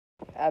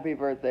Happy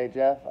birthday,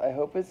 Jeff. I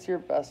hope it's your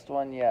best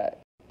one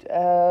yet.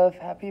 Jeff,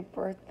 happy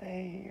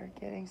birthday. You're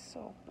getting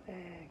so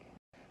big.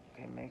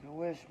 Okay, make a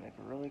wish. Make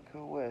a really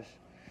cool wish.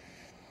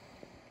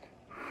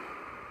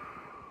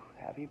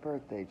 Happy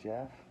birthday,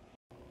 Jeff.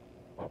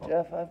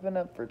 Jeff, I've been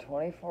up for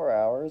 24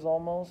 hours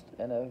almost,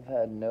 and I've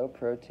had no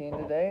protein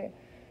today,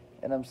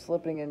 and I'm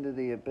slipping into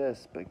the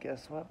abyss, but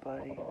guess what,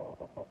 buddy?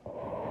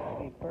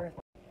 Happy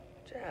birthday.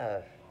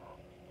 Jeff.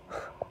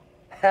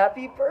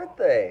 Happy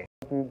birthday.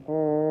 Happy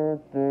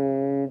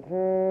birthday,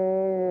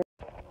 Jeff.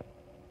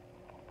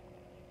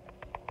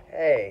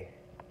 Hey.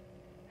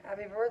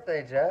 Happy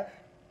birthday, Jeff.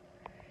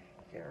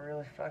 You're getting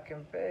really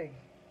fucking big.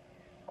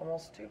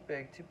 Almost too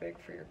big. Too big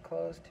for your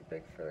clothes, too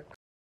big for the...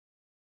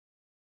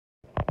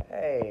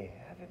 Hey,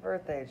 happy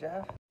birthday,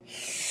 Jeff.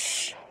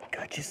 Shh,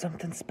 got you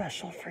something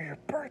special for your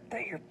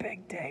birthday, your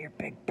big day, your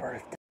big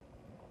birthday.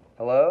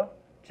 Hello,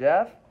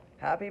 Jeff?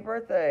 Happy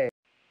birthday.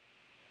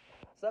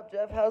 What's up,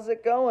 Jeff? How's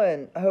it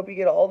going? I hope you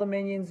get all the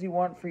minions you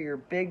want for your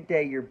big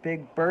day, your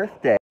big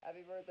birthday.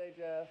 Happy birthday,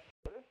 Jeff.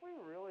 What if we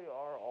really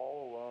are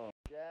all alone?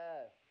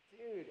 Jeff,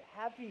 dude,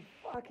 happy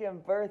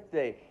fucking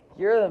birthday.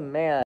 You're the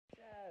man.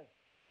 Jeff,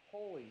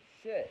 holy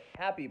shit.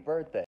 Happy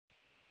birthday.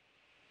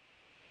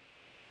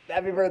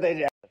 Happy birthday,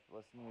 Jeff.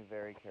 Listen to me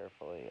very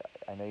carefully.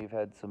 I know you've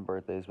had some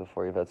birthdays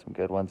before. You've had some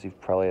good ones.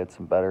 You've probably had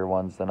some better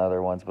ones than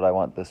other ones, but I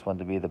want this one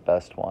to be the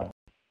best one. Happy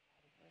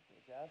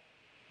birthday, Jeff.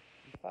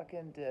 You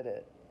fucking did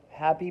it.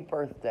 Happy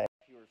birthday.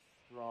 You were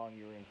strong.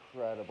 You were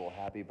incredible.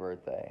 Happy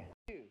birthday.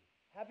 Dude,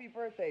 happy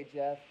birthday,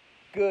 Jeff.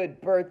 Good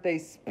birthday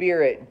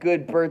spirit.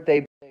 Good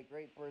birthday.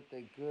 Great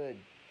birthday. Good.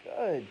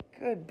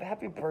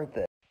 Happy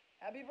birthday.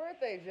 Happy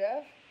birthday,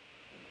 Jeff.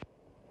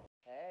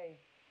 Hey,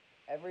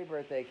 every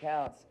birthday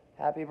counts.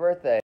 Happy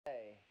birthday.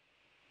 Hey.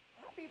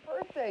 Happy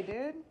birthday,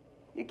 dude.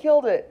 You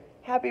killed it.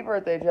 Happy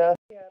birthday, Jeff.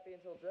 Be happy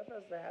until Jeff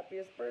has the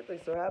happiest birthday,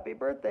 so happy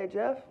birthday,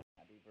 Jeff.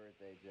 Happy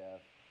birthday,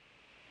 Jeff.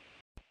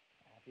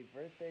 Happy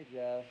birthday,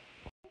 Jeff.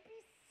 Don't be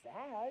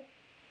sad.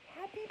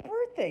 Happy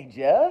birthday,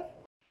 Jeff.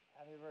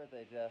 Happy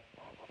birthday, Jeff.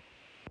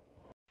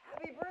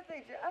 Happy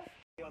birthday, Jeff.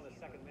 On the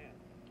second man.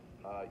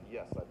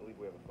 Yes, I believe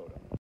we have a photo.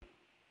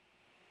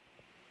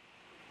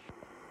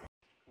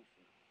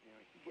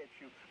 Get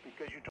you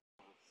because you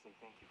don't say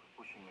thank you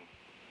for pushing me.